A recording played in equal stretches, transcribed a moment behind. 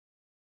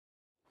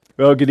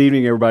Well, good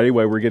evening, everybody.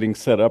 While we're getting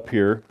set up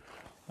here,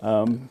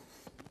 again,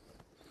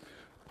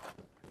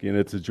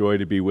 it's a joy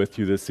to be with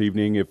you this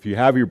evening. If you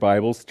have your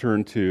Bibles,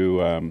 turn to,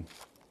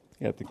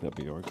 I think that'd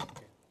be all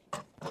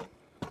right.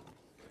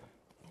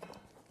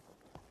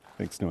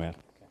 Thanks, Noad.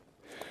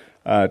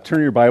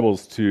 Turn your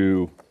Bibles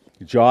to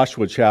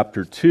Joshua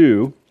chapter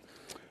 2.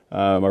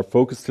 Our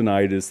focus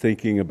tonight is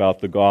thinking about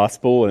the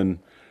gospel, and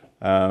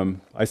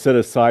I set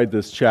aside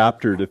this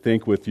chapter to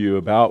think with you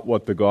about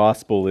what the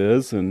gospel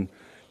is and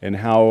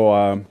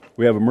how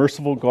we have a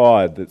merciful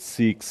God that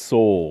seeks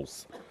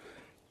souls.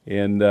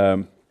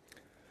 In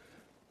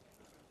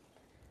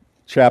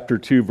chapter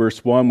 2,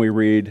 verse 1, we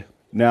read,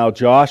 "Now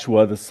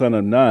Joshua, the son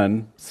of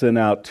Nun, sent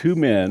out 2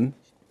 men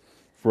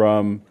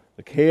from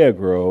Acacia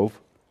Grove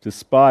to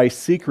spy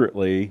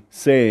secretly,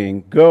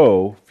 saying,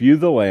 'Go, view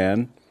the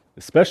land,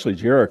 especially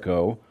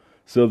Jericho.'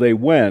 So they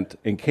went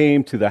and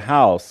came to the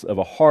house of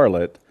a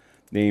harlot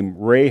named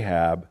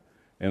Rahab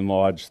and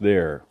lodged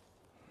there."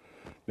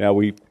 Now,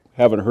 we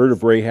haven't heard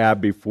of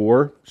Rahab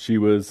before. She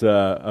was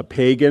a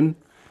pagan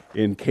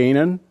in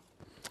Canaan.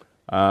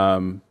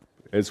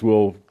 As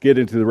we'll get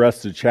into the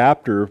rest of the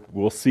chapter,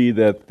 we'll see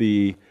that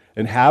the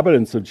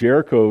inhabitants of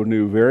Jericho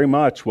knew very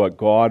much what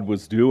God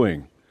was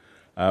doing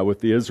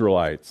with the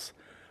Israelites.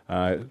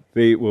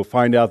 We'll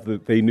find out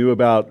that they knew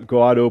about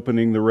God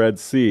opening the Red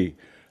Sea.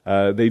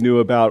 They knew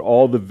about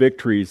all the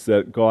victories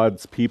that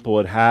God's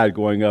people had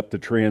going up the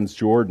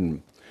Transjordan.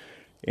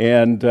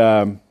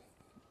 And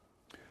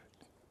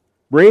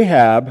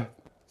Rahab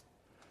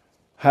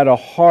had a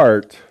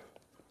heart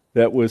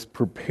that was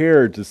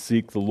prepared to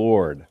seek the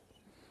Lord.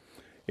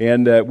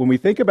 And when we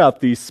think about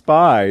these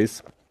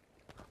spies,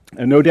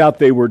 and no doubt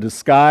they were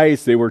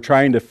disguised, they were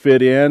trying to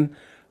fit in.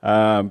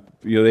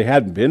 They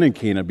hadn't been in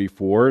Canaan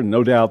before, and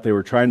no doubt they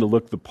were trying to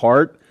look the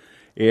part.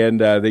 And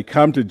they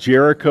come to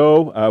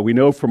Jericho. We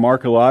know from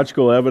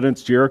archaeological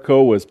evidence,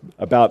 Jericho was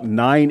about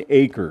 9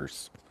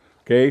 acres,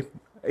 okay?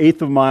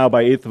 1/8 of a mile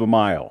by 1/8 of a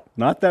mile.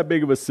 Not that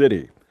big of a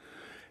city.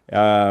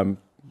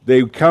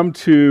 They come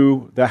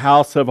to the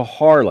house of a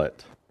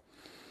harlot.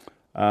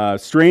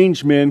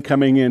 Strange men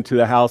coming into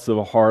the house of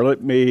a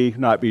harlot may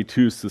not be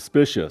too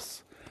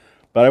suspicious.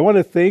 But I want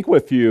to think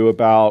with you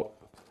about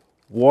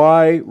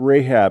why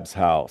Rahab's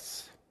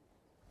house?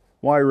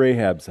 Why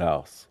Rahab's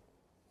house?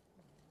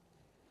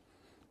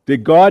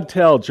 Did God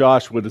tell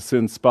Joshua to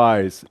send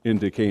spies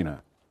into Canaan?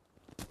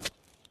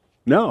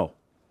 No.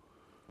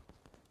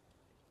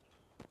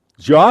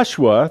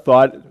 Joshua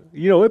thought,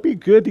 it'd be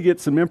good to get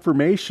some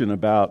information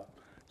about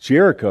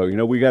Jericho.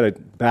 We got to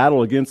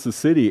battle against the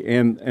city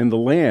and the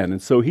land.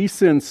 And so he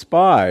sends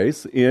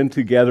spies in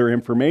to gather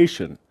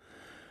information.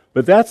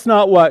 But that's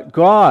not what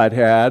God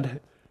had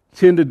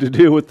tended to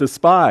do with the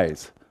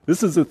spies.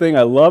 This is the thing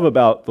I love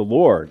about the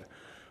Lord.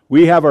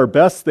 We have our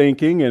best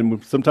thinking,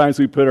 and sometimes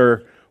we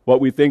put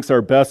what we think's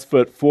our best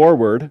foot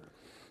forward.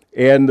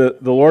 And the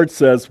Lord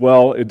says,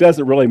 well, it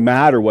doesn't really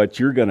matter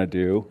what you're going to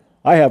do.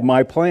 I have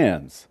my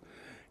plans.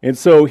 And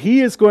so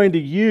he is going to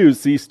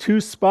use these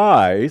 2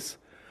 spies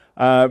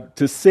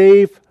to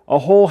save a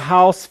whole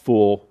house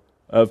full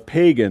of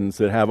pagans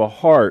that have a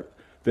heart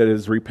that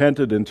is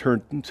repented and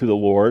turned to the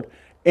Lord.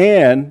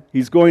 And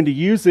he's going to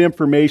use the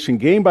information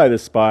gained by the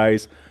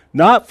spies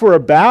not for a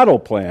battle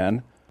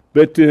plan,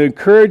 but to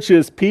encourage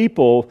his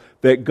people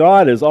that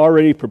God has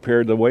already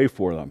prepared the way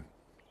for them.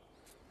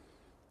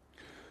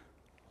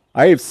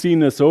 I have seen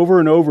this over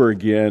and over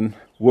again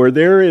where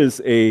there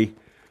is a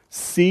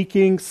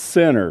seeking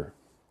sinner.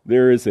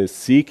 There is a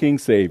seeking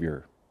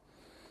Savior.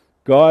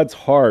 God's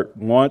heart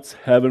wants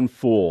heaven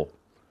full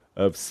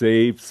of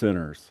saved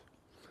sinners.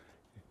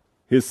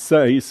 He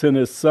sent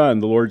his Son,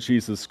 the Lord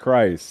Jesus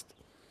Christ,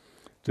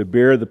 to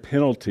bear the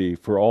penalty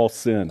for all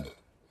sin.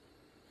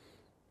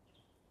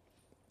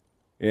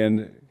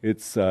 And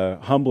it's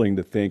humbling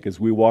to think as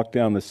we walk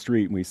down the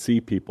street and we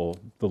see people,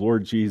 the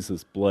Lord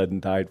Jesus bled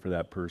and died for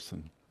that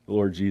person. The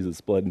Lord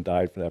Jesus bled and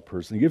died for that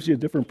person. It gives you a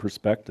different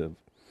perspective.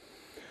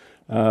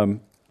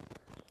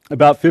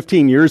 About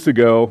 15 years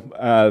ago,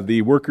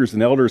 the Workers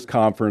and Elders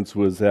Conference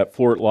was at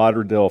Fort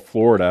Lauderdale,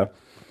 Florida.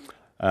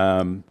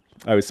 I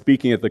was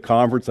speaking at the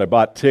conference. I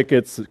bought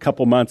tickets a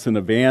couple months in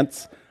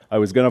advance. I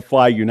was going to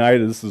fly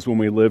United. This is when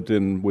we lived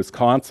in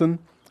Wisconsin.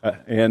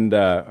 And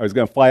I was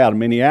going to fly out of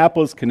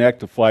Minneapolis,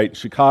 connect a flight in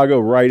Chicago,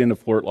 right into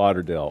Fort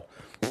Lauderdale.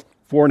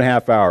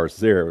 4.5 hours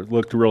there. It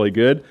looked really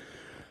good.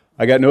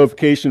 I got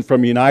notification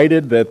from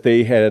United that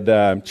they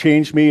had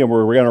changed me and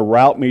were going to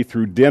route me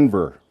through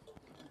Denver.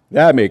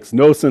 That makes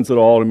no sense at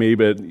all to me,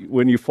 but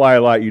when you fly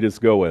a lot, you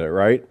just go with it,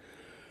 right?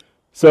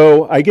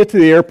 So I get to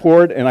the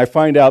airport, and I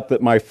find out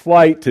that my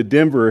flight to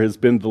Denver has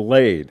been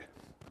delayed.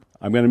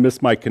 I'm going to miss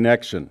my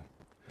connection.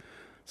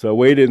 So I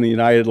waited in the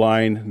United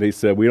line. They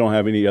said, we don't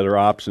have any other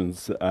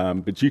options,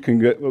 but you can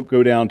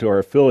go down to our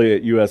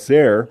affiliate, US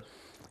Air,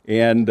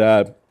 and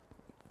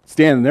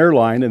stand in their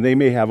line, and they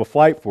may have a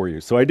flight for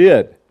you. So I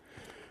did.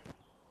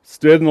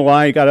 Stood in the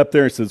line, got up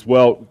there and says,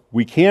 well,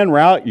 we can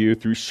route you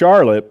through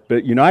Charlotte,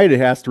 but United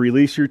has to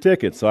release your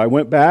ticket. So I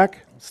went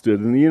back,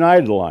 stood in the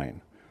United line.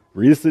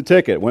 Reads the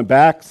ticket. Went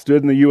back,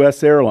 stood in the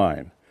U.S.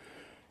 airline.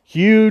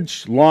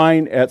 Huge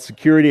line at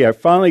security. I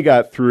finally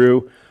got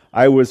through.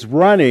 I was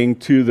running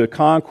to the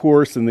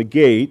concourse and the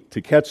gate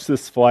to catch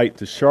this flight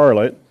to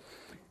Charlotte,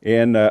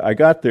 and I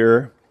got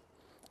there,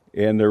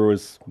 and there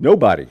was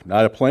nobody,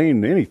 not a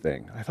plane,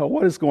 anything. I thought,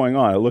 what is going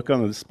on? I look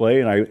on the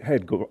display, and I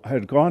had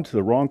gone to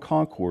the wrong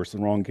concourse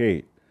and wrong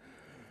gate.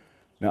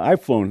 Now,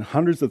 I've flown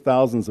hundreds of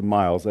thousands of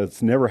miles.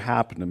 That's never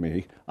happened to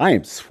me. I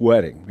am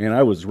sweating. Man,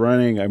 I was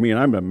running. I mean,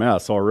 I'm a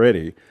mess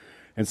already.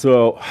 And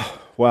so,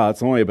 wow,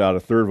 it's only about a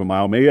third of a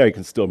mile. Maybe I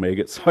can still make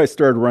it. So I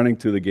started running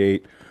to the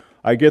gate.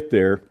 I get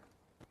there,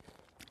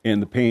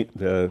 and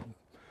the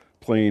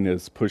plane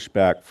is pushed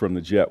back from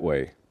the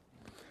jetway.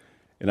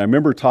 And I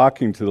remember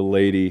talking to the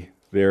lady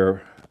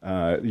there,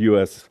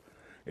 U.S.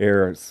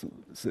 Air,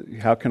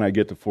 how can I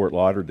get to Fort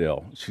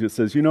Lauderdale? She just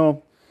says,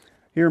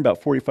 here in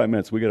about 45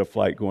 minutes, we get a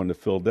flight going to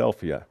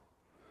Philadelphia.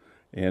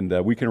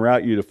 And we can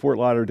route you to Fort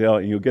Lauderdale,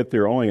 and you'll get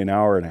there only an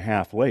hour and a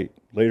half later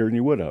than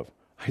you would have.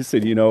 I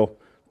said,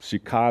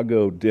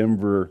 Chicago,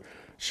 Denver,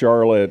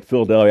 Charlotte,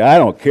 Philadelphia, I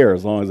don't care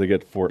as long as I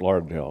get to Fort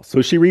Lauderdale.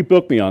 So she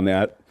rebooked me on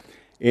that.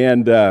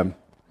 And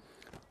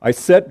I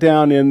sat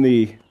down in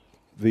the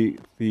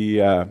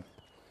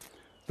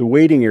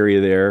waiting area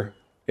there,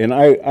 and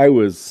I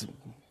was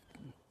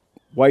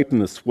wiping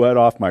the sweat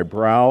off my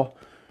brow,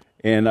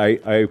 and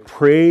I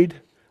prayed.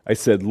 I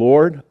said,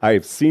 Lord, I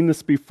have seen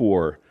this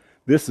before.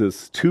 This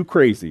is too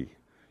crazy.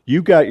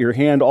 You got your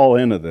hand all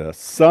into this.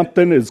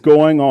 Something is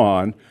going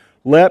on.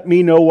 Let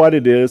me know what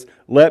it is.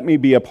 Let me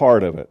be a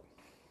part of it.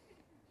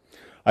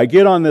 I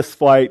get on this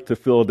flight to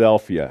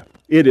Philadelphia.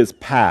 It is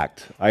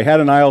packed. I had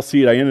an aisle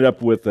seat. I ended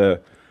up with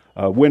a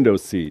window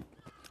seat.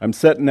 I'm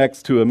sitting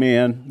next to a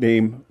man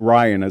named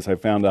Ryan, as I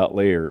found out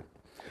later.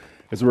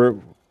 As we're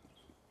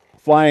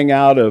flying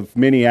out of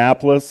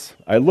Minneapolis,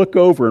 I look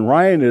over, and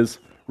Ryan is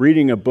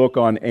reading a book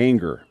on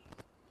anger.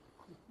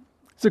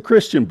 It's a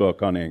Christian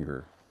book on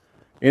anger.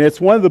 And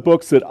it's one of the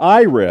books that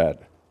I read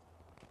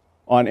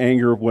on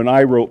anger when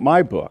I wrote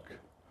my book.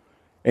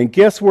 And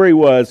guess where he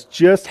was?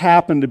 Just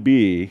happened to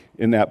be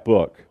in that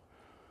book.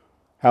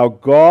 How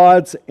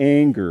God's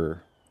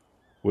anger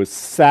was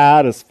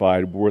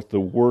satisfied with the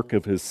work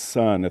of his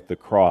Son at the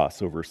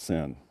cross over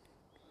sin.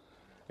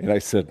 And I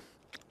said,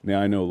 now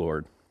I know,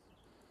 Lord.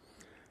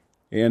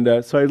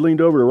 And so I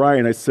leaned over to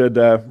Ryan. I said,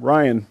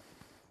 Ryan,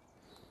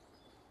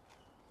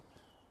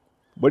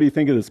 what do you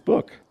think of this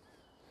book?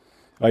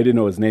 I didn't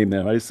know his name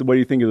then. I said, what do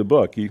you think of the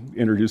book? He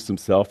introduced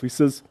himself. He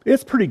says,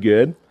 it's pretty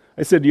good.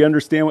 I said, do you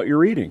understand what you're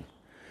reading?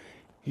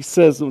 He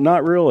says, well,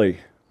 not really.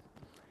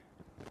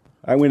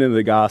 I went into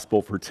the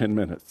gospel for 10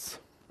 minutes.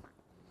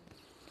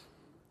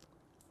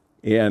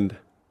 And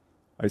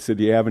I said,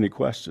 do you have any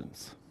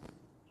questions?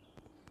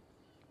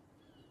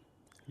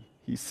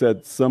 He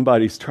said,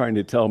 somebody's trying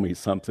to tell me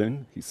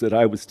something. He said,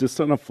 I was just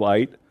on a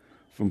flight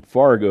from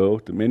Fargo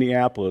to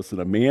Minneapolis,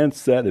 and a man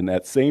sat in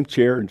that same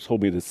chair and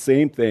told me the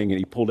same thing, and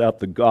he pulled out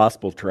the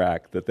gospel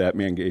tract that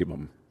man gave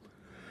him.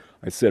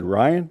 I said,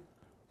 Ryan,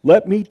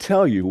 let me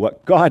tell you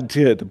what God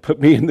did to put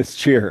me in this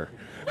chair.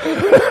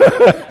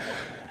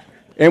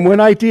 And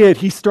when I did,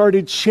 he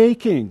started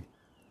shaking.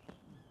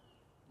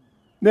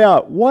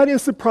 Now, what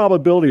is the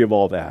probability of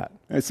all that?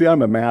 I see,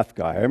 I'm a math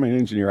guy. I'm an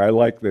engineer. I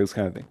like those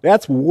kind of things.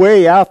 That's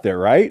way out there,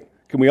 right?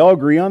 Can we all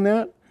agree on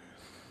that?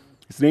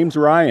 His name's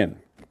Ryan.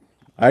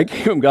 I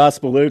gave him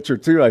gospel literature,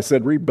 too. I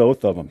said, read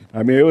both of them.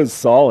 I mean, it was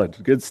solid,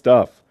 good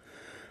stuff.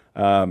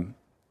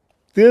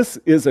 This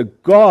is a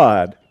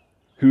God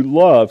who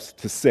loves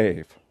to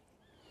save.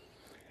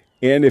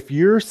 And if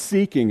you're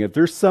seeking, if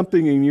there's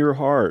something in your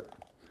heart,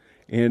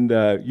 and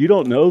you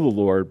don't know the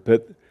Lord,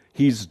 but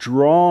he's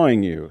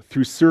drawing you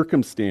through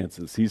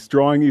circumstances. He's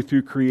drawing you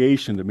through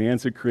creation. The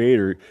man's a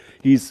creator.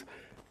 He's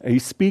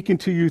speaking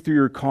to you through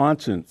your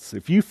conscience.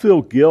 If you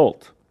feel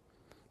guilt,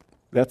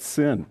 that's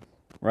sin,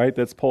 right?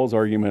 That's Paul's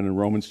argument in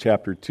Romans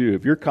chapter 2.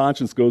 If your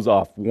conscience goes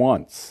off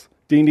once,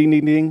 ding, ding,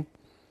 ding, ding,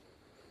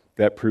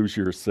 that proves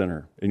you're a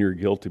sinner and you're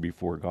guilty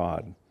before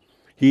God.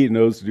 He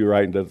knows to do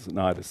right and does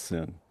not is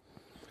sin.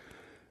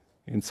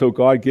 And so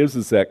God gives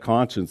us that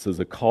conscience as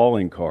a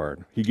calling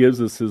card. He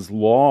gives us his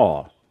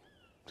law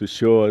to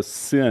show us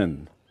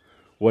sin,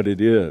 what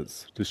it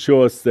is, to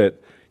show us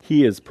that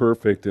he is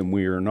perfect and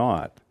we are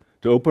not,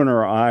 to open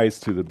our eyes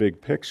to the big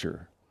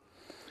picture.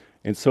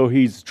 And so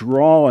he's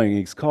drawing,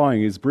 he's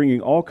calling, he's bringing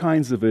all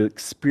kinds of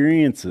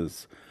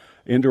experiences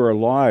into our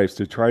lives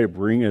to try to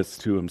bring us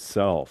to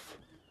himself,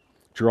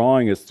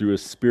 drawing us through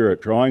his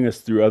Spirit, drawing us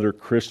through other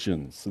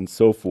Christians, and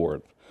so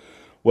forth.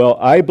 Well,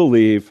 I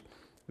believe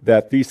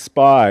that these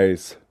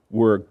spies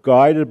were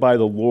guided by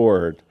the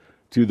Lord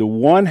to the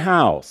one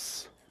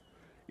house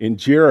in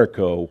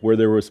Jericho where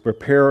there was a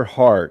prepared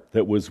heart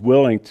that was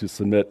willing to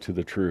submit to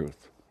the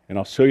truth. And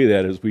I'll show you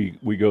that as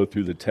we go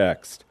through the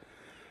text.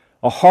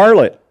 A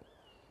harlot.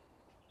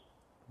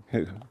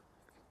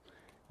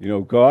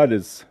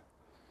 God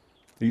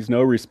he's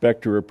no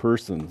respecter of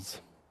persons.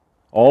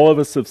 All of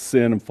us have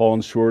sinned and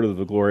fallen short of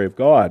the glory of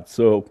God.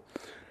 So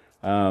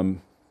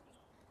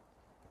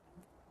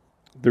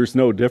there's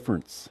no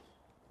difference.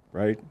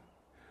 right?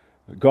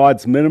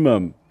 God's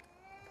minimum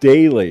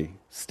daily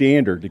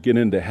standard to get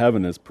into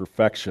heaven is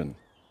perfection.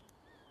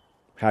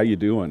 How you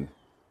doing?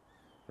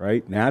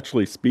 Right?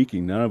 Naturally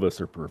speaking, none of us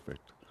are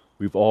perfect.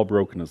 We've all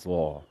broken his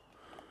law.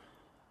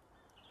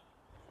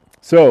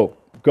 So,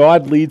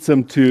 God leads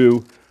them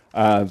to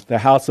the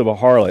house of a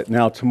harlot.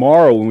 Now,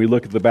 tomorrow when we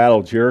look at the Battle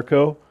of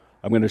Jericho,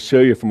 I'm going to show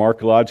you from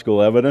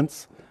archaeological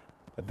evidence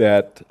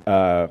that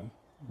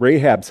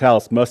Rahab's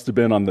house must have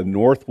been on the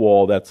north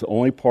wall. That's the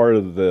only part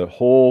of the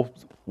whole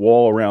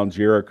wall around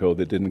Jericho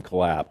that didn't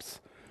collapse.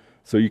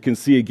 So you can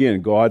see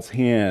again God's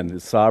hand,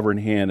 his sovereign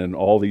hand in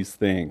all these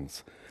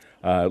things,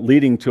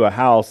 leading to a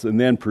house and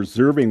then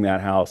preserving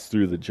that house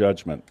through the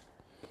judgment.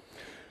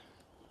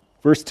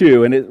 Verse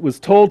 2, and it was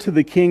told to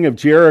the king of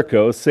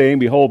Jericho, saying,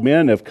 behold,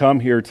 men have come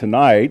here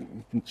tonight,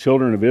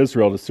 children of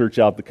Israel, to search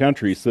out the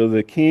country. So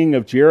the king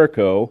of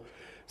Jericho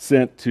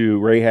sent to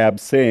Rahab,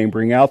 saying,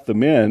 bring out the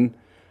men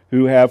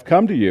who have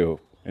come to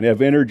you and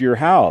have entered your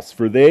house,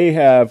 for they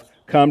have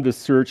come to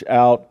search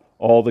out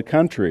all the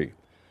country.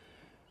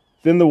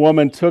 Then the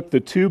woman took the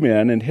 2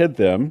 men and hid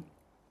them.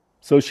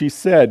 So she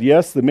said,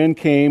 yes, the men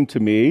came to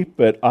me,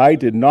 but I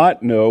did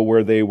not know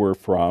where they were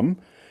from.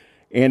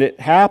 And it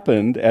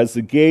happened, as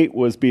the gate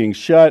was being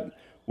shut,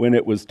 when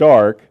it was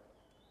dark,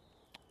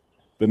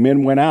 the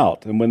men went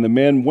out. And when the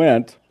men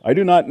went, I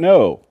do not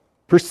know.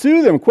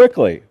 Pursue them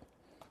quickly,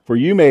 for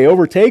you may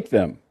overtake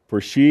them.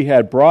 For she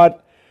had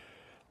brought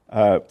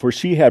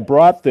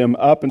them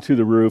up into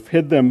the roof,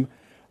 hid them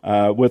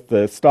with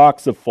the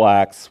stalks of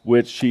flax,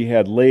 which she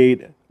had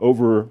laid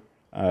over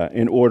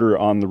in order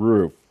on the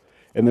roof.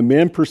 And the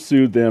men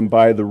pursued them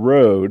by the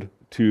road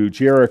to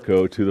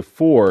Jericho, to the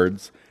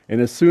fords, and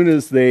as soon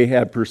as they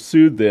had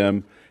pursued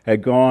them,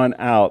 had gone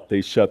out,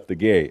 they shut the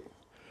gate.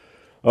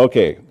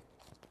 Okay,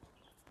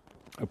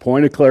 a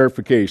point of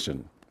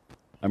clarification.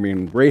 I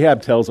mean,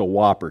 Rahab tells a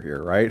whopper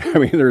here, right? I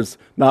mean, there's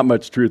not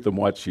much truth in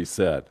what she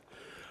said.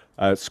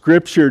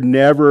 Scripture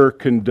never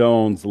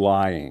condones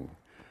lying.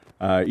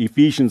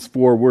 Ephesians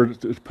 4, we're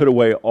to put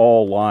away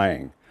all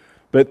lying.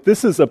 But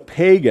this is a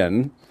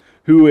pagan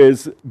who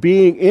is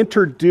being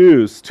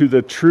introduced to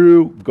the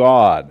true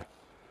God.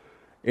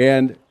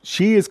 And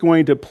she is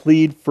going to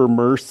plead for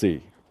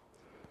mercy.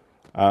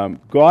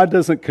 God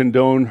doesn't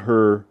condone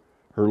her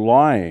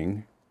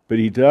lying, but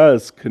he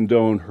does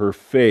condone her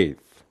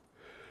faith.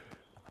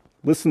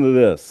 Listen to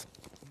this.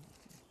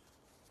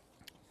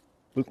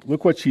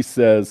 Look what she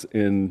says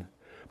in...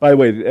 By the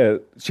way,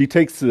 she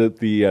takes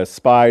the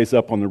spies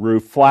up on the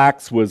roof.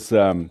 Flax was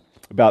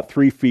about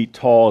 3 feet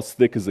tall, as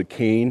thick as a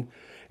cane.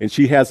 And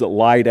she has it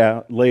laid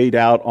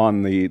out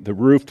on the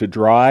roof to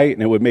dry,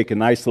 and it would make a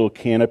nice little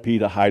canopy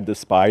to hide the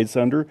spies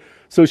under.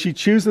 So she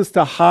chooses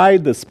to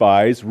hide the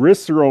spies,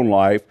 risks her own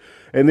life,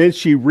 and then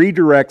she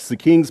redirects the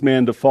king's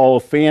men to follow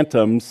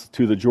phantoms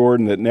to the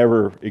Jordan that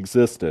never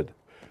existed.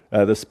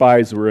 The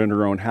spies were in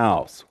her own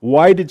house.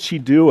 Why did she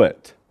do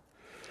it?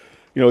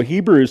 You know,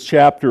 Hebrews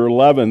chapter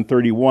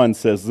 11:31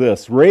 says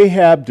this,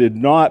 Rahab did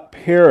not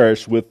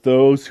perish with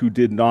those who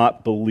did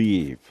not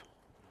believe.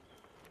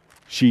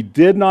 She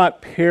did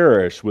not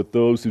perish with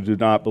those who did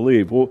not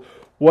believe. Well,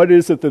 what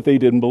is it that they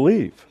didn't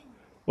believe?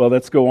 Well,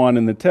 let's go on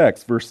in the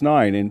text, verse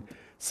 9. And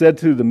said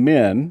to the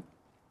men,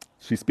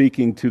 she's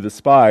speaking to the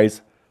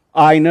spies,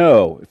 I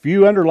know. If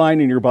you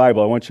underline in your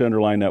Bible, I want you to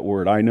underline that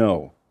word, I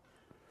know,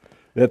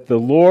 that the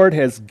Lord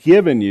has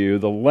given you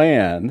the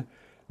land,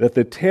 that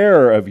the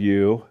terror of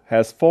you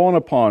has fallen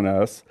upon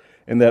us,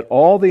 and that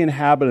all the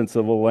inhabitants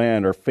of the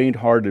land are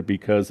faint-hearted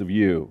because of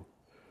you.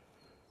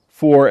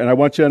 For, and I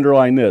want you to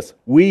underline this,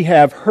 we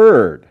have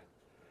heard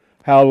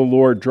how the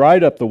Lord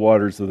dried up the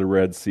waters of the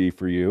Red Sea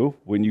for you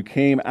when you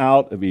came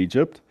out of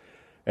Egypt,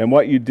 and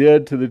what you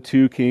did to the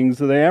 2 kings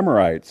of the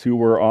Amorites who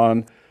were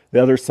on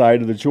the other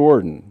side of the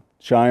Jordan,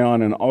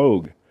 Sihon and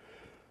Og,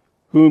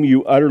 whom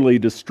you utterly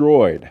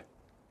destroyed.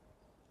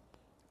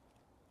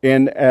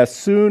 And as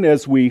soon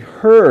as we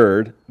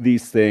heard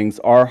these things,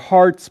 our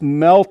hearts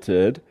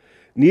melted,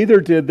 neither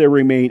did there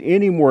remain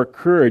any more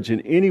courage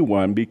in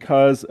anyone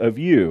because of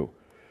you.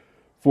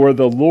 For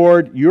the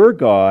Lord your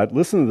God,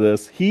 listen to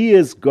this, he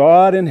is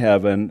God in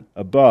heaven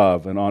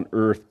above and on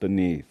earth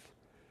beneath.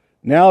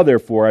 Now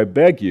therefore I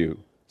beg you,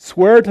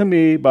 swear to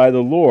me by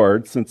the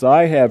Lord, since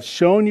I have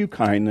shown you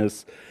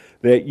kindness,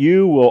 that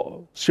you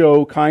will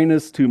show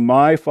kindness to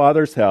my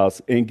father's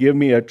house and give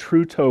me a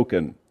true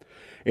token,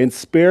 and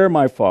spare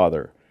my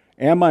father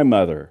and my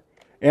mother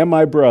and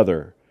my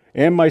brother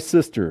and my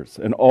sisters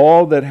and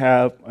all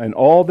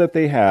that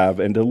they have,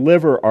 and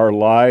deliver our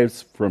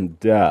lives from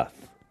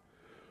death.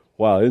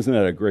 Wow, isn't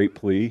that a great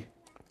plea?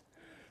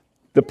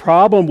 The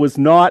problem was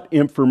not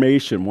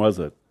information, was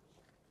it?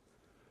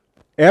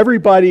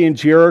 Everybody in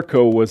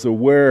Jericho was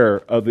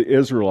aware of the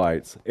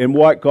Israelites and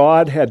what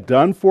God had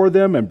done for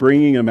them and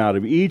bringing them out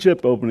of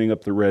Egypt, opening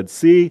up the Red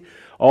Sea,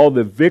 all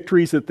the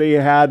victories that they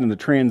had in the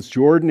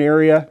Transjordan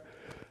area.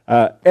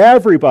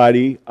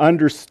 Everybody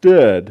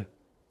understood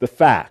the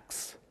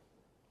facts.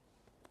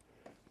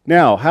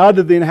 Now, how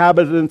did the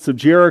inhabitants of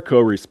Jericho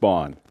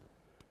respond?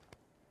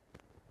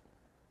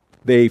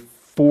 They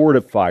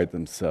fortified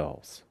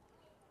themselves.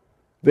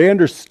 They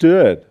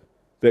understood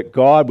that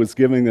God was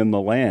giving them the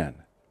land,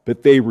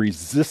 but they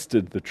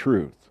resisted the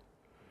truth.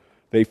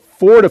 They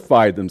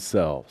fortified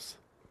themselves.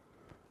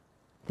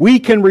 We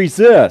can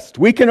resist.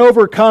 We can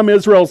overcome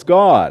Israel's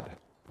God.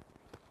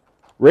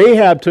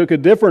 Rahab took a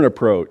different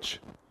approach.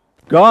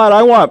 God,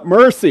 I want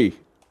mercy.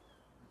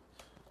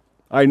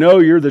 I know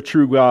you're the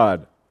true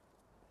God.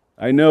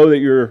 I know that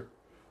you're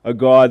a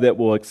God that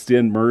will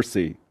extend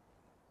mercy.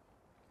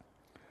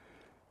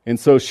 And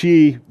so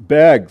she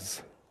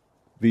begs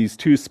these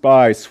two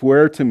spies,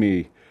 swear to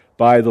me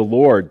by the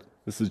Lord,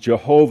 this is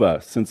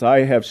Jehovah, since I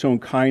have shown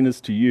kindness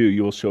to you,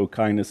 you will show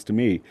kindness to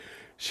me.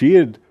 She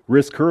had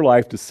risked her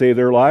life to save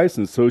their lives,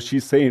 and so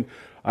she's saying,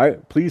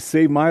 please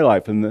save my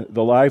life and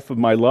the life of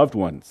my loved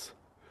ones.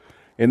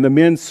 And the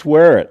men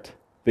swear it.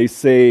 They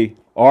say,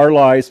 our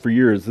lives for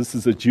years. This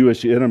is a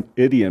Jewish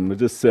idiom. It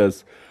just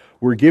says,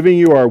 we're giving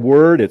you our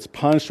word. It's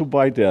punishable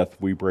by death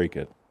if we break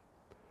it.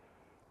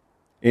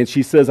 And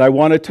she says, I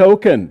want a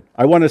token.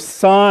 I want a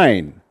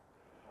sign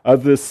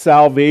of this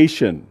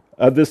salvation,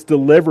 of this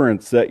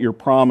deliverance that you're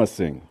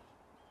promising.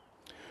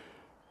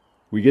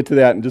 We get to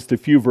that in just a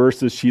few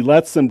verses. She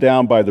lets them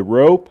down by the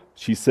rope.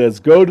 She says,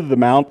 go to the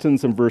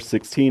mountains in verse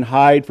 16,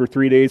 hide for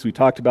 3 days. We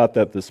talked about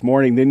that this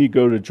morning. Then you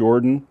go to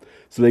Jordan.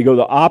 So they go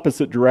the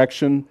opposite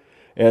direction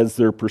as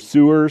their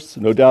pursuers.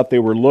 No doubt they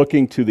were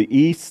looking to the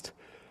east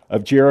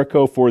of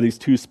Jericho for these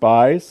two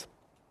spies.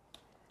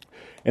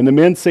 And the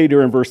men say to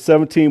her in verse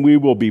 17, we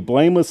will be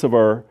blameless of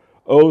our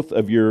oath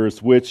of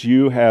yours, which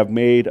you have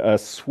made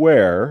us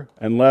swear,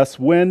 unless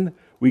when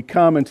we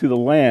come into the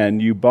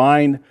land, you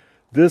bind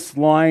this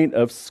line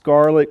of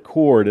scarlet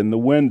cord in the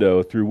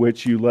window through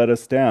which you let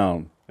us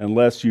down,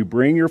 unless you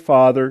bring your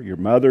father, your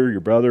mother,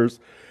 your brothers,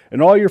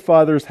 and all your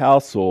father's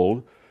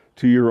household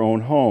to your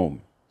own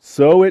home.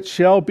 So it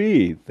shall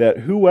be that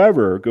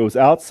whoever goes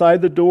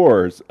outside the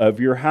doors of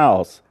your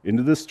house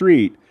into the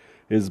street,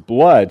 his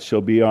blood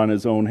shall be on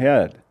his own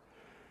head.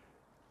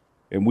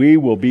 And we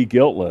will be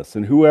guiltless.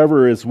 And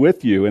whoever is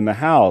with you in the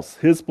house,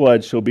 his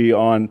blood shall be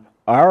on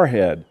our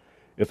head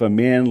if a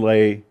man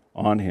lay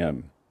on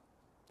him,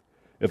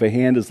 if a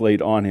hand is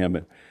laid on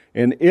him.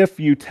 And if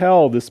you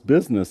tell this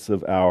business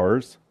of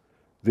ours,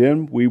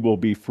 then we will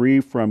be free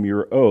from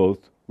your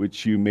oath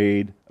which you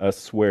made us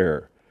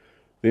swear.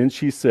 Then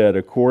she said,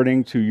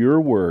 according to your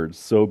words,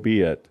 so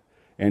be it.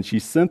 And she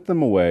sent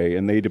them away,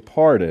 and they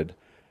departed,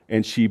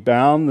 and she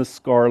bound the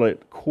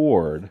scarlet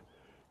cord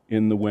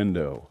in the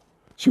window.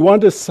 She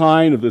wanted a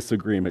sign of this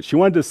agreement. She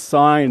wanted to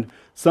sign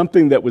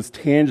something that was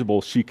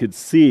tangible, she could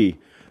see,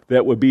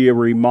 that would be a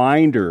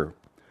reminder,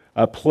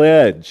 a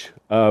pledge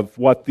of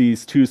what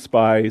these two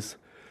spies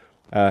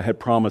had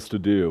promised to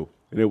do.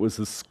 And it was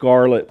the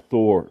scarlet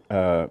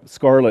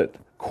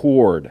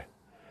cord.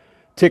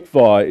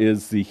 Tikvah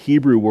is the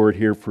Hebrew word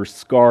here for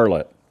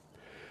scarlet.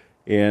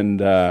 And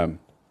there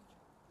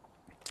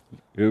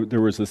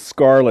was a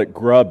scarlet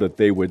grub that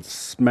they would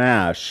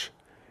smash,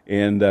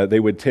 and they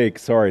would take,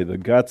 the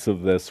guts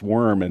of this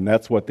worm, and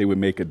that's what they would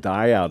make a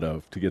dye out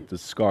of to get the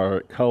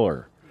scarlet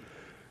color.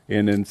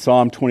 And in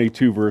Psalm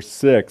 22, verse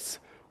 6,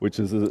 which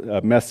is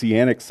a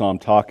messianic psalm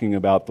talking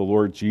about the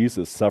Lord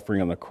Jesus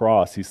suffering on the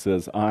cross, he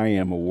says, I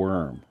am a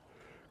worm.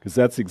 Because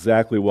that's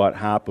exactly what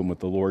happened with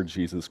the Lord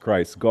Jesus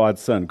Christ,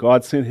 God's Son.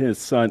 God sent his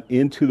Son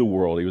into the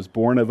world. He was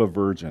born of a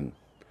virgin,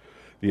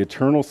 the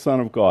eternal Son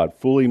of God,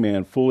 fully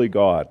man, fully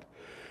God.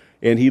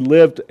 And he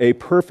lived a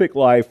perfect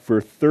life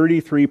for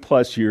 33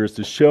 plus years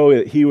to show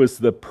that he was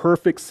the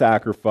perfect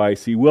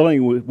sacrifice. He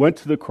willingly went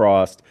to the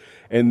cross,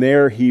 and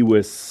there he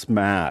was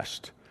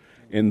smashed,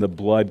 and the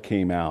blood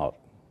came out.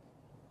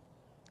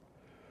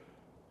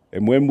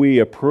 And when we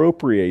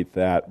appropriate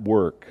that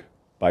work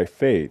by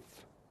faith,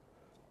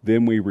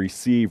 then we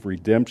receive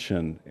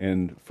redemption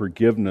and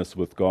forgiveness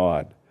with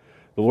God.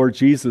 The Lord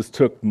Jesus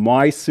took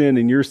my sin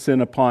and your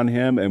sin upon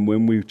him, and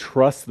when we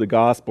trust the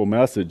gospel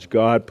message,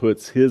 God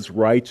puts his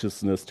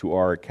righteousness to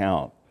our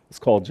account. It's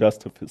called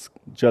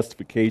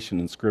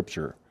justification in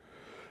Scripture.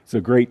 It's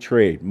a great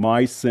trade,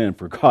 my sin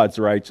for God's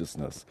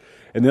righteousness.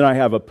 And then I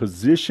have a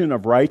position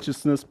of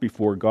righteousness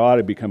before God.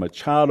 I become a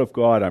child of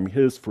God. I'm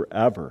his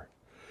forever.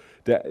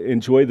 To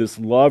enjoy this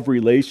love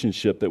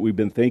relationship that we've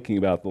been thinking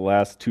about the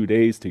last 2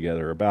 days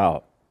together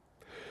about.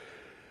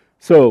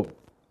 So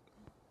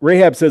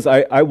Rahab says,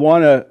 I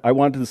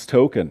want this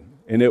token.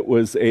 And it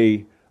was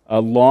a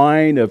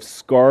line of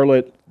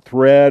scarlet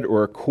thread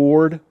or a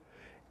cord.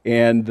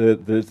 And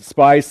the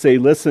spies say,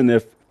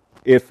 listen,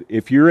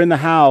 if you're in the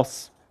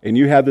house and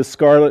you have this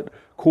scarlet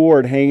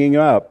cord hanging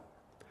up,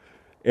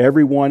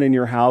 everyone in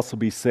your house will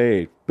be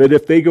saved. But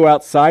if they go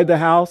outside the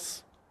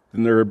house,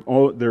 then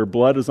their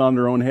blood is on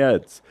their own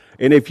heads.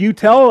 And if you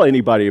tell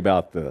anybody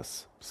about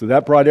this, so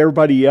that brought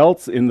everybody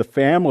else in the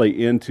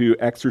family into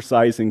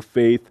exercising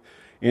faith,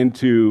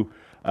 into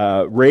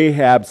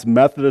Rahab's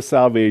method of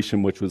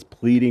salvation, which was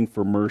pleading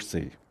for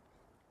mercy.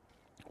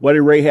 What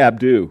did Rahab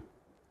do?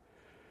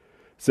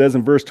 It says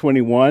in verse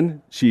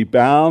 21, she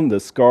bound the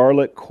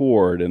scarlet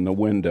cord in the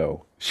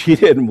window. She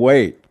didn't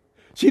wait.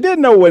 She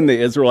didn't know when the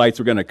Israelites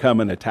were going to come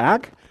and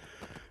attack.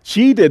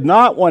 She did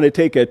not want to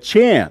take a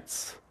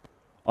chance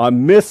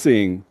on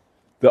missing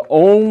the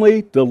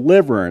only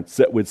deliverance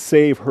that would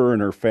save her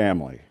and her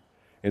family.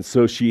 And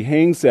so she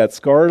hangs that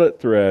scarlet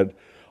thread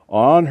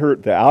on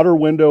the outer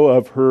window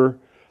of her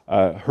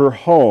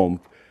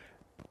home.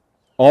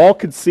 All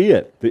could see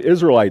it. The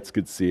Israelites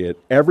could see it.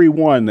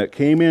 Everyone that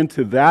came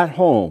into that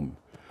home,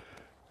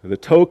 the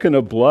token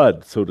of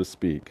blood, so to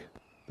speak,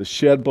 the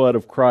shed blood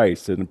of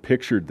Christ and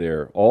pictured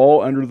there,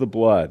 all under the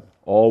blood,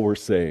 all were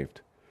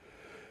saved.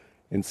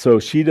 And so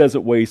she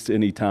doesn't waste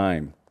any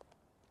time.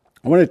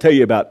 I want to tell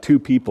you about two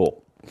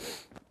people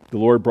the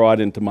Lord brought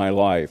into my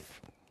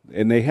life.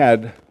 And they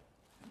had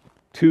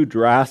two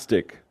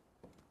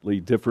drastically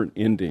different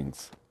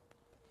endings.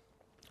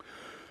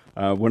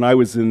 When I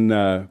was in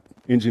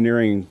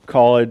engineering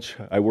college,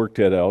 I worked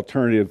at an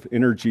alternative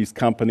energies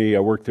company. I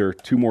worked there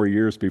 2 more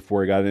years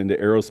before I got into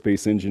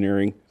aerospace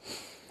engineering.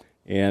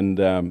 And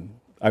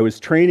I was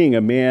training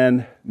a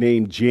man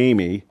named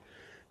Jamie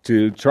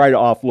to try to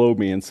offload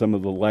me in some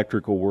of the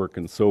electrical work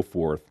and so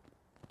forth.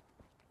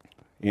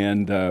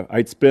 And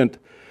I'd spent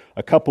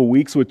a couple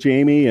weeks with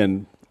Jamie,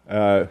 and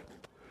it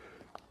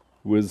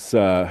was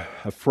a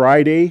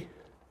Friday.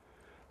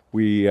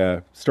 We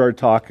started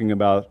talking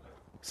about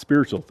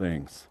spiritual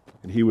things,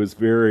 and he was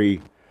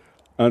very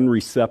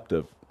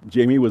unreceptive.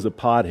 Jamie was a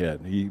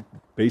pothead. He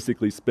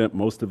basically spent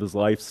most of his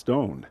life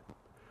stoned.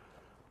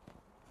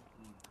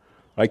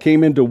 I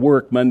came into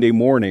work Monday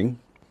morning.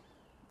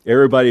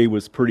 Everybody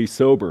was pretty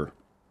sober.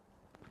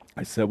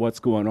 I said, "What's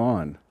going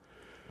on?"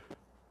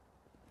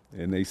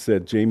 And they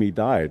said, "Jamie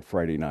died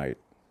Friday night.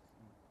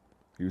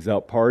 He was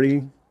out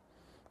partying,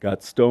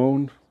 got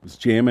stoned, was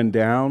jamming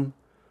down.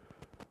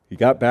 He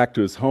got back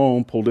to his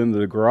home, pulled into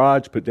the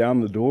garage, put down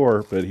the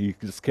door, but he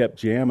just kept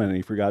jamming and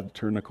he forgot to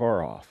turn the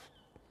car off.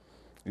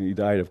 And he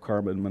died of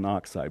carbon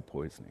monoxide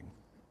poisoning."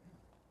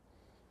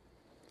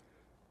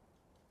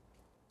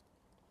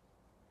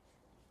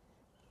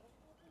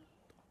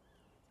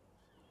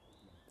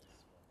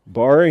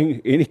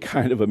 Barring any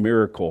kind of a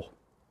miracle,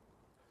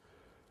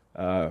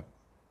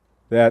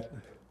 that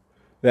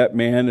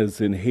man is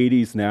in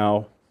Hades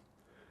now,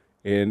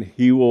 and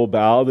he will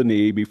bow the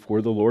knee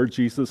before the Lord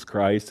Jesus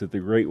Christ at the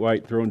great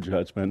white throne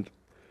judgment,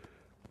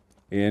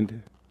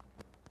 and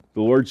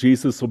the Lord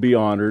Jesus will be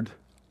honored.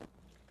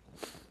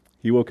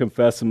 He will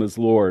confess him as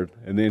Lord,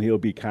 and then he'll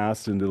be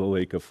cast into the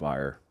lake of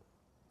fire.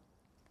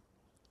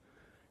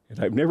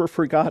 And I've never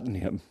forgotten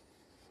him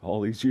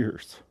all these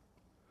years.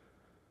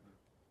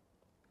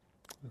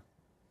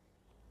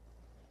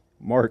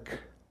 Mark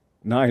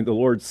 9, the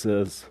Lord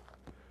says,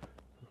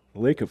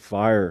 the lake of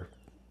fire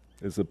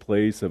is a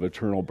place of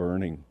eternal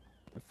burning.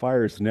 The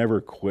fire is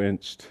never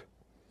quenched.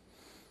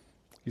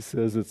 He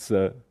says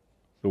the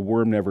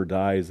worm never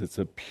dies. It's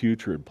a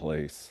putrid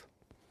place.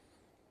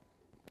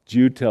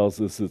 Jude tells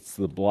us it's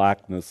the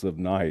blackness of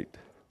night.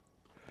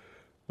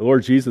 The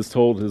Lord Jesus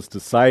told his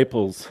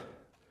disciples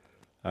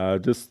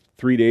just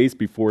 3 days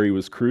before he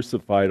was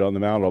crucified on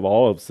the Mount of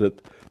Olives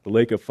that the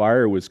lake of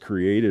fire was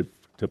created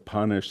to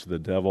punish the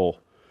devil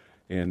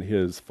and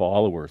his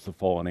followers, the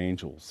fallen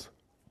angels.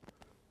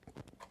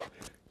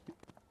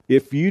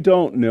 If you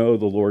don't know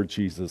the Lord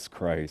Jesus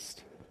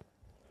Christ,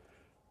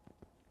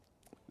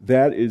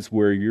 that is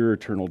where your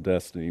eternal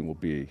destiny will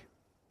be.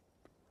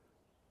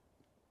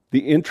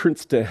 The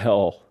entrance to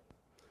hell,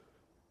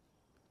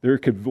 there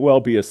could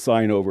well be a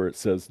sign over it that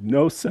says,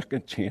 "No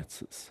second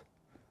chances,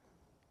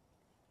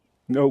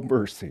 no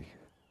mercy,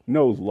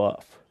 no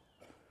love,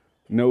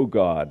 no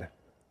God."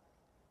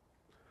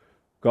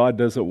 God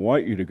doesn't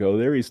want you to go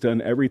there. He's done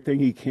everything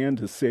he can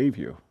to save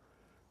you.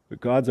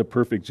 But God's a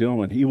perfect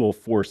gentleman. He will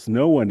force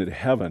no one in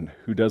heaven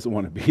who doesn't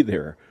want to be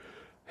there.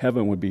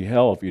 Heaven would be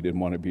hell if you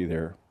didn't want to be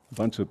there. A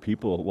bunch of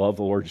people that love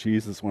the Lord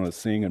Jesus want to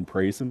sing and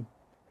praise him.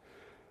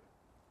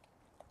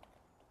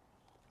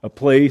 A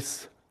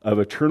place of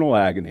eternal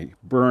agony,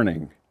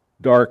 burning,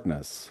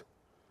 darkness,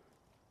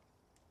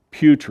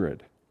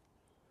 putrid,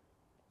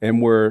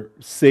 and where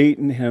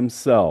Satan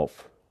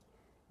himself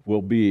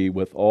will be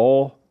with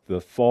all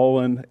the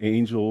fallen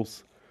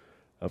angels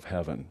of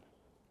heaven.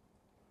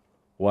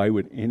 Why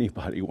would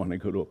anybody want to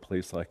go to a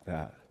place like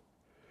that?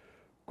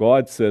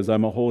 God says,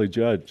 "I'm a holy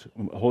judge,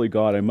 I'm a holy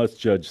God, I must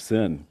judge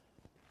sin."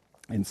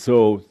 And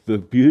so the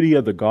beauty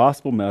of the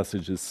gospel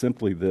message is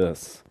simply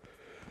this.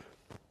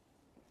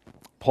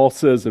 Paul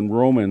says in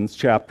Romans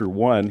chapter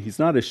 1, he's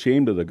not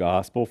ashamed of the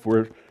gospel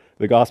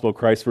of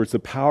Christ, for it's the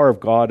power of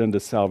God unto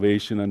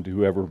salvation unto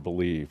whoever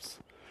believes.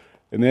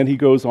 And then he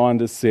goes on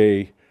to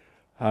say,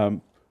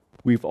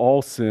 we've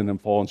all sinned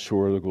and fallen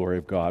short of the glory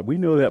of God. We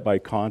know that by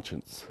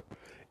conscience.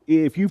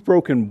 If you've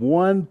broken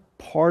one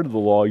part of the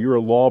law, you're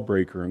a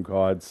lawbreaker in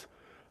God's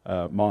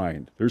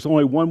mind. There's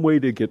only one way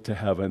to get to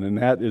heaven, and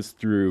that is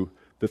through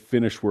the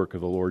finished work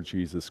of the Lord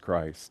Jesus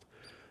Christ.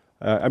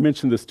 I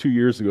mentioned this 2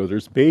 years ago.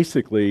 There's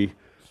basically,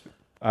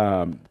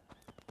 on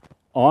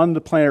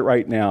the planet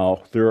right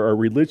now, there are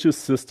religious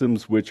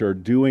systems which are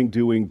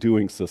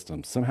doing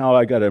systems. Somehow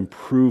I got to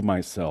improve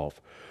myself.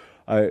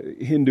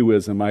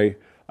 Hinduism, I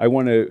I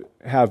want to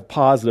have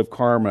positive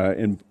karma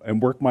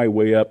and work my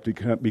way up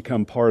to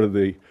become part of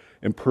the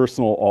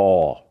impersonal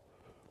all,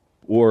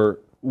 or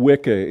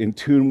Wicca, in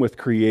tune with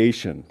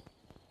creation.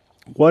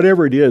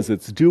 Whatever it is,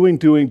 it's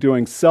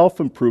doing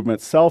self-improvement,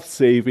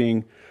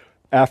 self-saving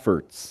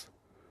efforts.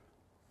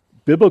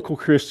 Biblical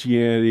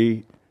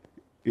Christianity,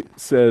 it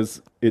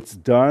says it's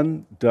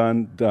done.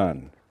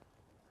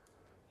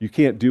 You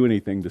can't do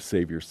anything to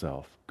save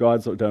yourself.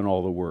 God's done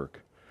all the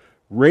work.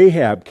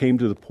 Rahab came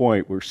to the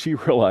point where she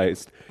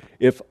realized,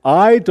 if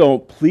I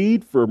don't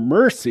plead for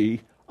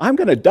mercy, I'm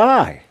going to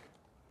die.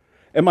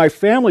 And my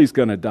family's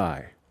going to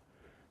die.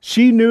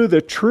 She knew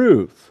the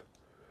truth.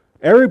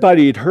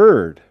 Everybody had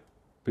heard.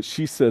 But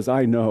she says,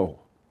 I know.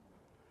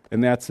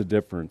 And that's the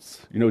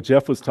difference. You know,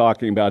 Jeff was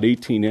talking about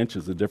 18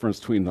 inches, the difference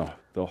between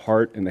the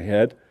heart and the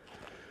head.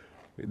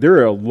 There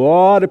are a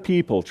lot of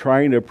people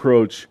trying to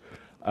approach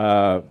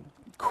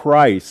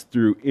Christ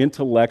through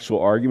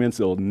intellectual arguments.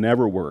 It'll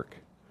never work.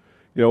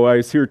 You know, I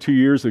was here 2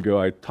 years ago.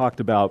 I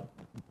talked about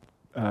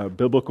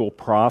biblical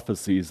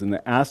prophecies and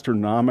the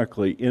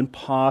astronomically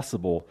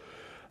impossible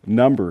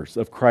numbers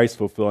of Christ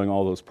fulfilling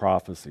all those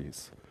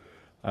prophecies.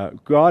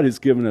 God has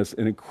given us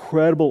an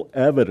incredible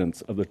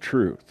evidence of the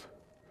truth.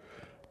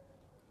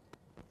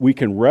 We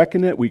can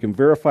reckon it, we can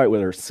verify it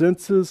with our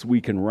senses,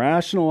 we can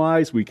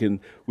rationalize, we can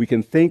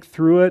think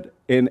through it,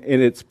 and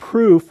it's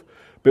proof.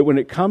 But when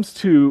it comes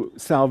to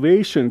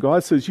salvation,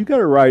 God says, you got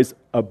to rise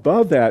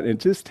above that and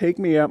just take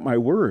me at my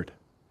word.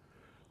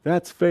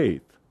 That's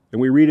faith.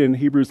 And we read in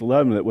Hebrews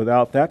 11 that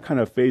without that kind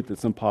of faith,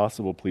 it's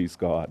impossible to please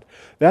God.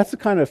 That's the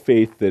kind of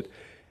faith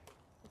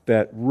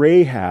that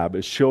Rahab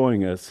is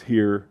showing us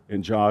here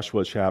in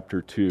Joshua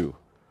chapter 2.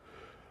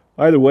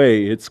 By the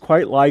way, it's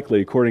quite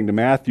likely, according to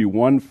Matthew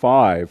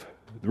 1:5,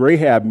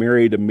 Rahab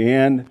married a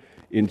man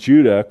in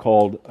Judah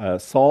called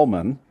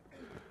Salmon,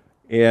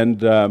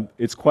 and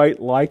it's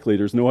quite likely,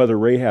 there's no other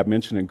Rahab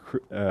mentioned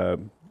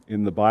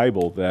in the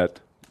Bible,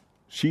 that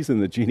she's in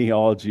the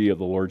genealogy of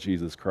the Lord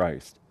Jesus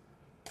Christ.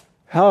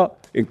 How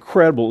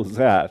incredible is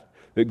that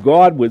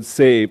God would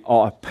save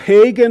a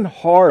pagan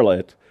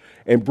harlot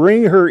and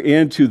bring her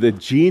into the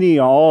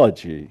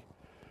genealogy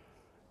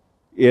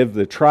of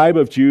the tribe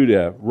of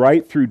Judah,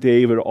 right through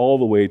David all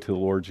the way to the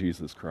Lord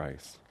Jesus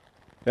Christ.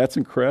 That's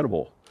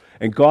incredible.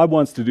 And God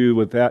wants to do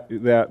with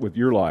that with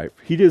your life.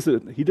 He just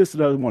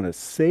doesn't want to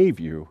save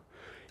you.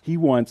 He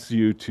wants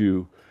you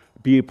to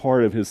be a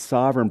part of his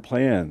sovereign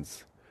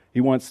plans.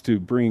 He wants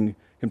to bring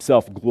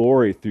himself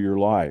glory through your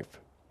life.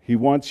 He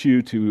wants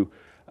you to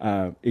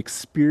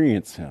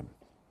experience him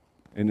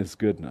in his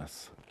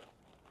goodness.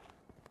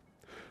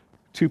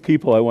 Two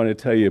people I want to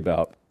tell you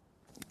about.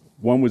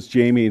 One was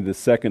Jamie, the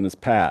second is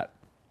Pat.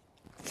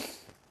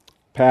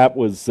 Pat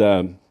was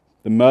the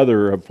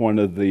mother of one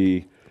of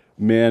the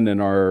men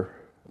in our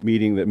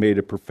meeting that made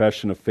a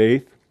profession of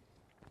faith,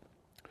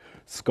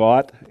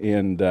 Scott,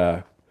 and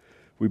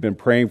we've been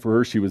praying for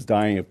her. She was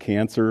dying of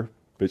cancer,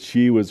 but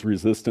she was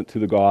resistant to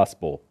the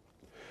gospel.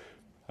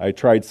 I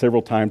tried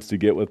several times to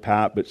get with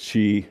Pat, but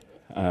she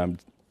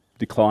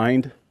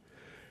declined.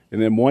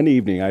 And then one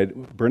evening,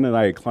 Brenda and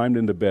I had climbed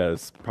into bed,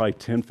 it's probably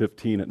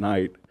 10:15 at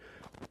night.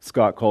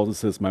 Scott calls and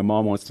says, my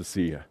mom wants to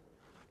see you.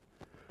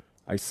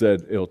 I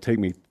said, it'll take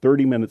me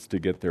 30 minutes to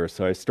get there.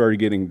 So I started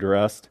getting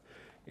dressed,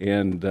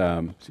 and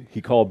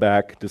he called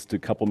back just a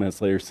couple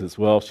minutes later, says,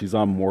 well, she's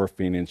on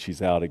morphine and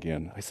she's out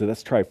again. I said,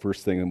 let's try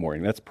first thing in the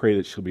morning. Let's pray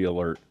that she'll be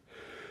alert.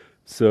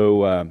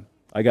 So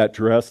I got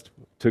dressed,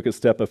 took a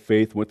step of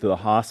faith, went to the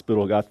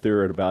hospital, got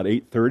there at about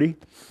 8:30,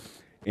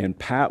 and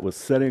Pat was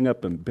sitting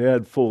up in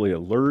bed, fully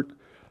alert.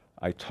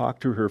 I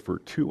talked to her for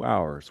 2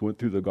 hours, went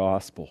through the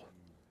gospel,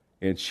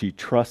 and she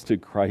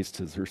trusted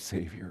Christ as her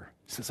Savior.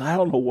 She says, I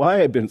don't know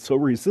why I've been so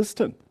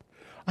resistant.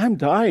 I'm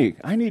dying.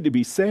 I need to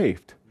be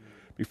saved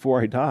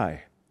before I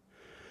die.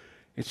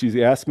 And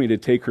she asked me to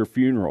take her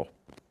funeral.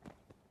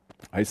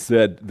 I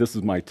said, this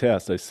is my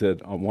test. I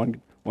said, on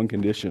one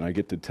condition, I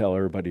get to tell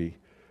everybody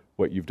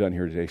what you've done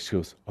here today. She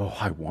goes, oh,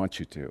 I want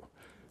you to.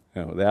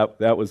 You know,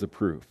 that was a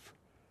proof.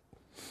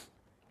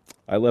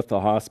 I left the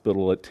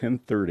hospital at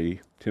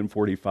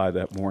 10:45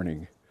 that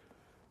morning.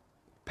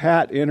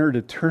 Pat entered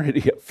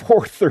eternity at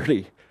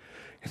 4:30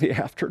 in the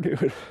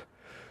afternoon.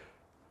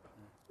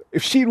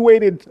 If she'd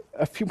waited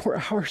a few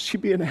more hours,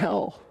 she'd be in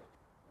hell.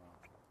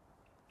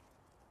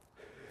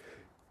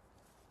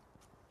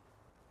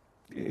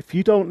 If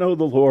you don't know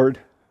the Lord,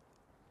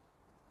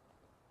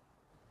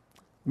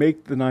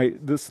 make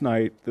this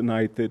night the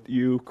night that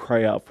you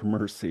cry out for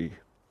mercy.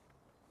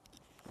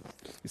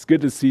 It's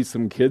good to see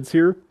some kids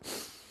here,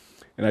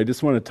 and I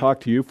just want to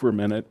talk to you for a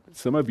minute.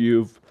 Some of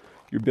you've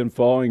been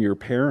following your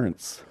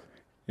parents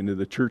into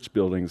the church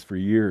buildings for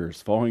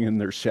years, following in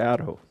their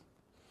shadow.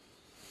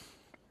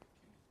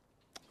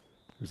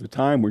 There's a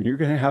time when you're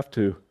going to have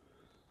to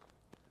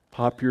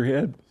pop your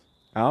head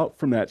out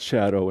from that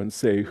shadow and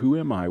say, who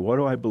am I? What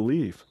do I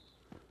believe?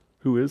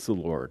 Who is the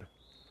Lord?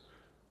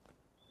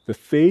 The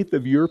faith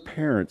of your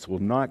parents will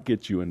not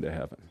get you into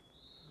heaven.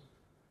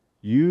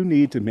 You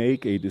need to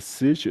make a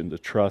decision to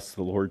trust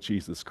the Lord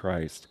Jesus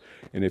Christ.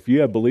 And if you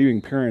have believing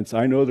parents,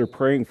 I know they're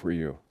praying for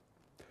you.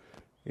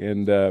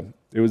 And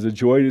it was a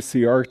joy to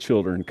see our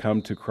children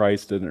come to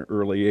Christ at an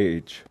early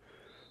age.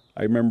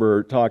 I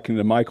remember talking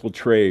to Michael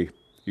Trey.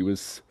 He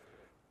was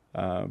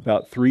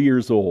about 3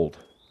 years old.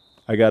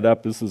 I got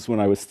up, this is when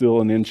I was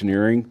still in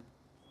engineering,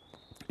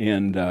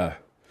 and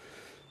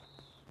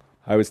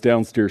I was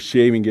downstairs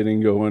shaving,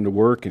 getting going to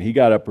work, and he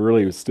got up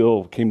early. He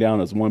still came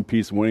down as one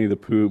piece Winnie the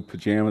Pooh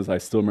pajamas. I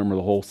still remember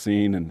the whole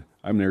scene, and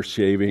I'm there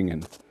shaving,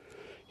 and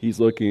he's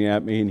looking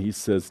at me, and he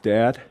says,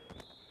 "Dad,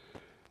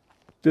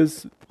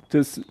 does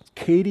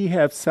Katie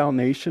have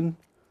salvation?"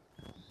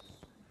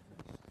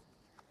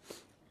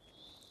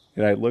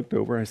 And I looked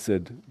over, I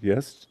said,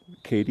 "Yes,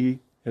 Katie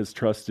has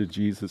trusted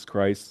Jesus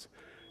Christ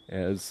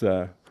as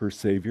her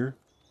Savior."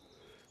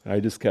 And I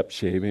just kept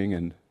shaving,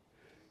 and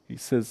he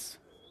says,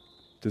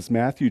 "Does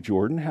Matthew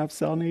Jordan have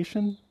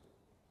salvation?"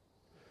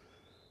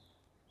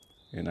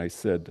 And I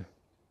said,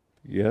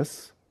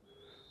 "Yes,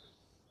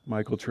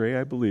 Michael Trey,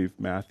 I believe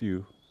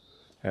Matthew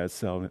has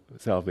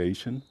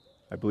salvation.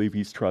 I believe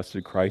he's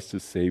trusted Christ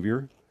as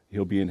Savior.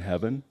 He'll be in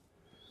heaven."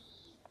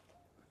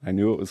 I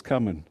knew it was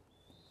coming.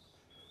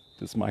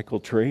 Does Michael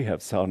Trey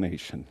have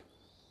salvation?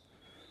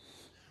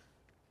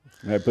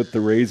 And I put the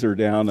razor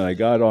down, and I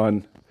got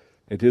on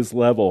at his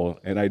level,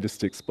 and I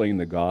just explained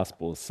the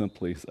gospel as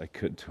simply as I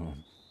could to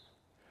him.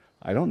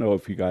 I don't know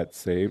if he got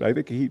saved. I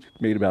think he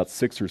made about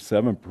 6 or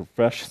 7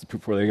 professions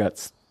before they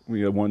got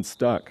one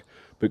stuck.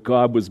 But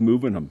God was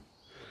moving him.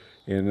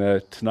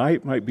 And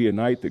tonight might be a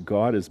night that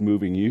God is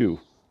moving you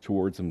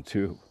towards him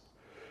too.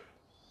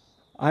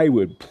 I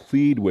would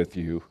plead with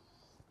you,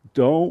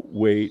 don't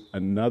wait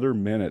another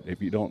minute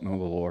if you don't know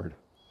the Lord.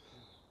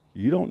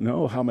 You don't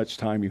know how much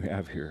time you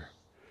have here.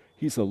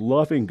 He's a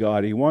loving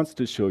God. He wants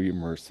to show you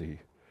mercy.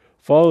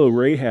 Follow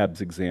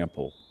Rahab's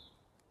example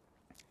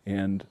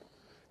and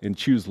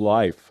choose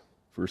life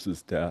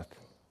versus death.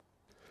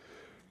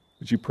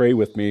 Would you pray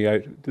with me? I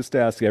just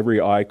ask every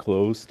eye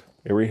closed,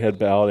 every head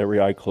bowed, every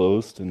eye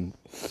closed. And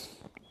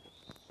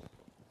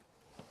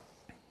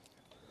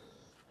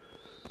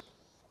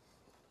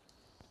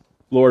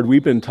Lord,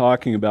 we've been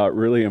talking about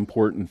really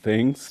important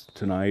things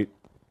tonight.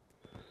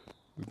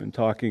 We've been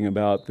talking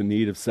about the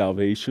need of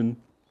salvation.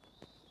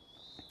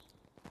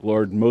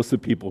 Lord, most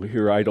of the people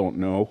here I don't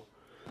know,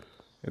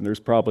 and there's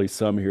probably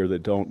some here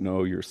that don't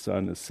know your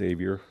Son as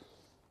Savior.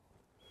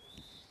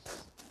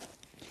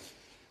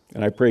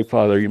 And I pray,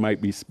 Father, you might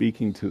be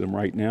speaking to them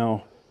right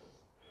now.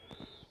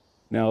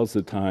 Now's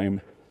the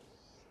time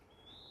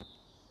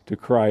to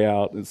cry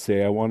out and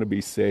say, I want to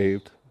be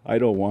saved. I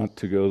don't want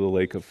to go to the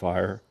lake of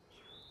fire.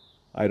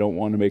 I don't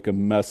want to make a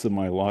mess of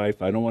my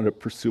life. I don't want to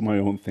pursue my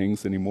own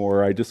things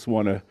anymore. I just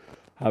want to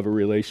have a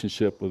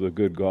relationship with a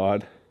good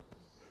God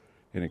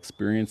and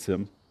experience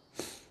Him.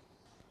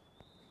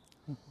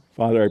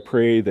 Father, I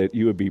pray that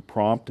you would be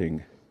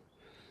prompting,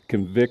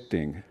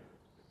 convicting,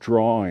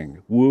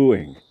 drawing,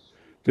 wooing,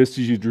 just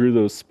as you drew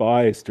those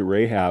spies to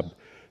Rahab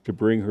to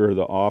bring her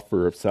the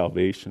offer of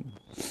salvation.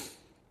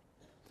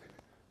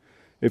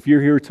 If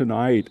you're here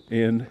tonight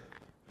and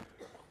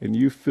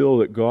you feel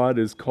that God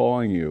is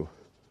calling you,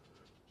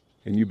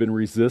 and you've been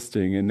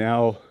resisting, and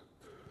now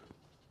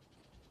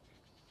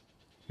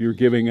you're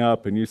giving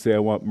up, and you say, I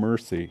want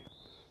mercy,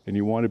 and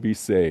you want to be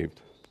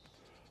saved,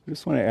 I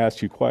just want to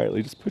ask you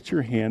quietly, just put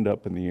your hand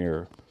up in the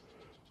air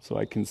so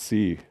I can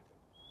see.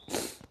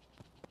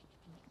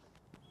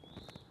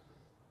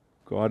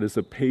 God is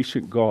a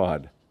patient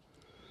God.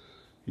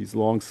 He's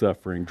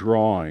long-suffering,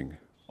 drawing,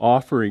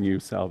 offering you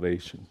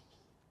salvation.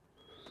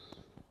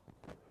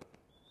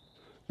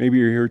 Maybe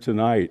you're here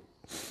tonight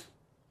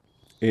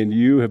and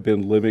you have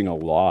been living a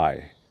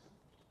lie.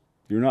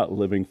 You're not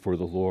living for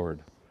the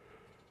Lord.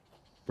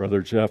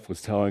 Brother Jeff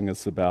was telling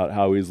us about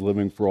how he's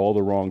living for all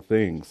the wrong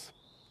things.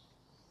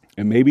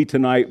 And maybe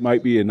tonight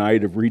might be a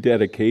night of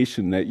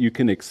rededication that you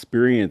can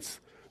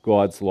experience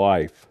God's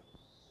life.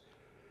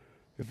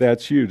 If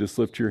that's you, just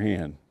lift your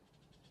hand.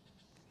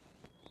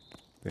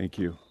 Thank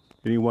you.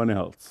 Anyone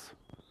else?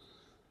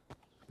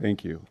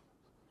 Thank you.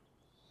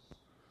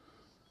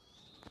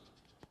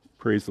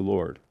 Praise the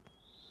Lord.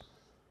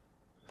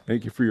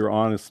 Thank you for your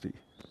honesty.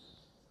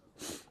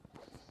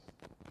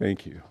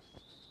 Thank you.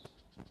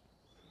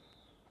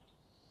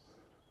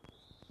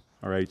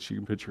 All right, you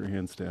can put your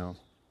hands down.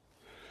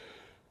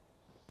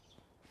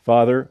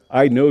 Father,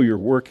 I know you're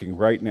working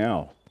right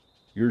now.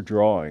 You're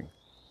drawing.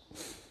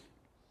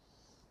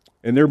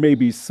 And there may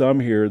be some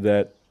here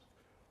that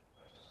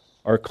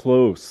are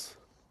close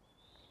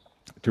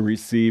to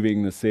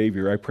receiving the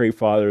Savior. I pray,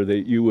 Father,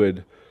 that you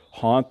would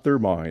haunt their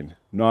mind,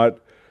 not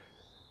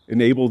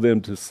enable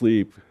them to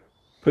sleep.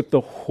 Put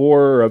the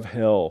horror of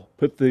hell,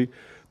 put the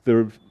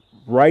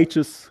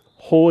righteous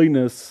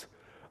holiness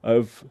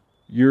of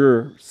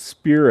your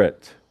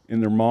Spirit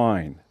in their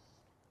mind.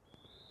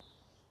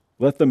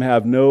 Let them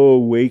have no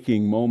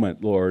waking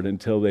moment, Lord,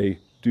 until they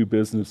do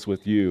business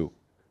with you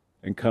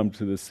and come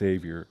to the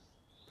Savior.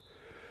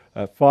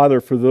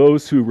 Father, for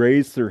those who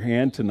raised their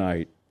hand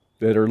tonight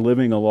that are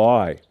living a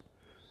lie,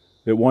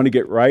 that want to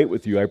get right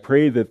with you. I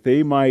pray that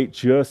they might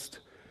just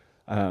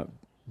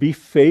be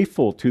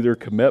faithful to their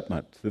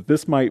commitment, that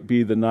this might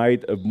be the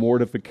night of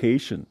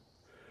mortification.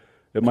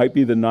 It might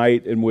be the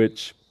night in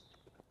which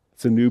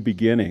it's a new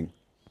beginning.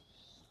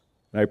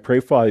 And I pray,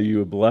 Father, you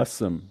would bless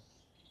them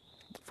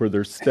for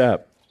their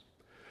step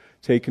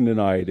taken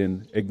tonight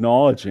in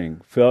acknowledging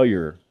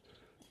failure,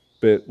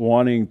 but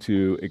wanting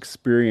to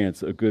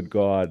experience a good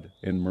God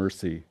and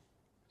mercy.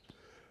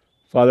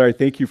 Father, I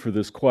thank you for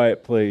this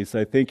quiet place.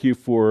 I thank you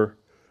for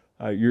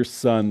your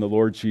Son, the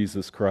Lord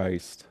Jesus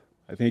Christ.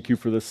 I thank you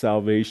for the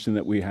salvation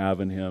that we have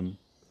in him.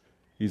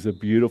 He's a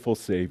beautiful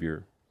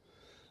Savior.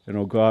 And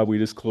oh God, we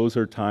just close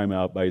our time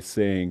out by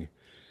saying,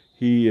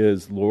 he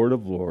is Lord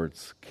of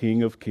Lords,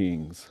 King of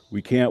Kings.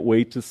 We can't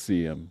wait to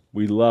see him.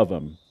 We love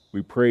him.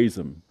 We praise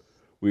him.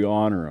 We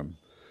honor him.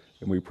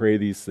 And we pray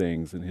these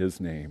things in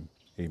his name.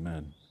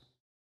 Amen.